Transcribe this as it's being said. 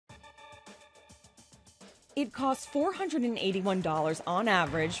It costs $481 on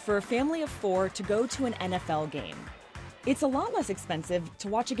average for a family of 4 to go to an NFL game. It's a lot less expensive to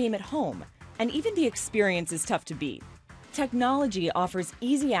watch a game at home, and even the experience is tough to beat. Technology offers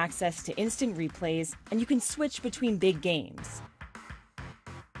easy access to instant replays, and you can switch between big games.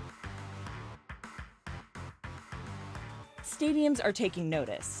 Stadiums are taking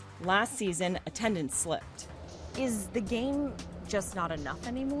notice. Last season, attendance slipped. Is the game just not enough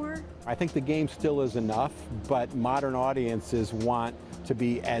anymore? I think the game still is enough, but modern audiences want to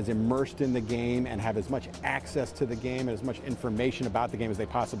be as immersed in the game and have as much access to the game and as much information about the game as they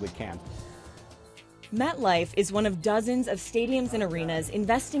possibly can. MetLife is one of dozens of stadiums and arenas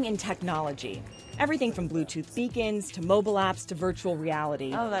investing in technology. Everything from Bluetooth beacons to mobile apps to virtual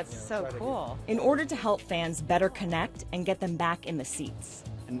reality. Oh, that's so cool. In order to help fans better connect and get them back in the seats.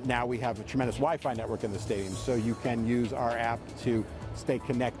 Now we have a tremendous Wi-Fi network in the stadium, so you can use our app to stay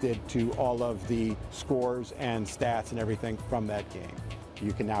connected to all of the scores and stats and everything from that game.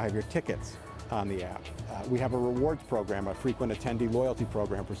 You can now have your tickets on the app. We have a rewards program, a frequent attendee loyalty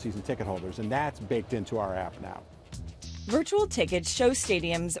program for season ticket holders, and that's baked into our app now. Virtual tickets show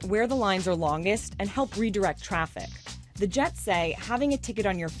stadiums where the lines are longest and help redirect traffic. The Jets say having a ticket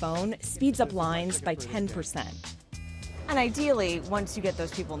on your phone speeds up lines by 10%. And ideally, once you get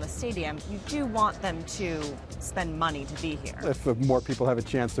those people in the stadium, you do want them to spend money to be here. If more people have a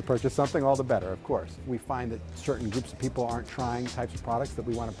chance to purchase something, all the better, of course. We find that certain groups of people aren't trying types of products that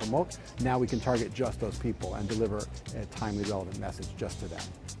we want to promote. Now we can target just those people and deliver a timely, relevant message just to them.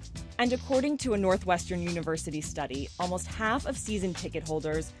 And according to a Northwestern University study, almost half of season ticket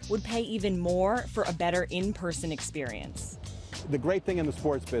holders would pay even more for a better in-person experience. The great thing in the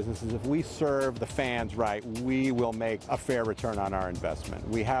sports business is if we serve the fans right, we will make a fair return on our investment.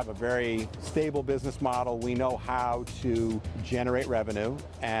 We have a very stable business model. We know how to generate revenue,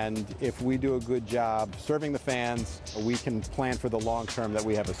 and if we do a good job serving the fans, we can plan for the long term that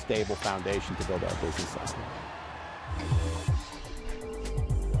we have a stable foundation to build our business on.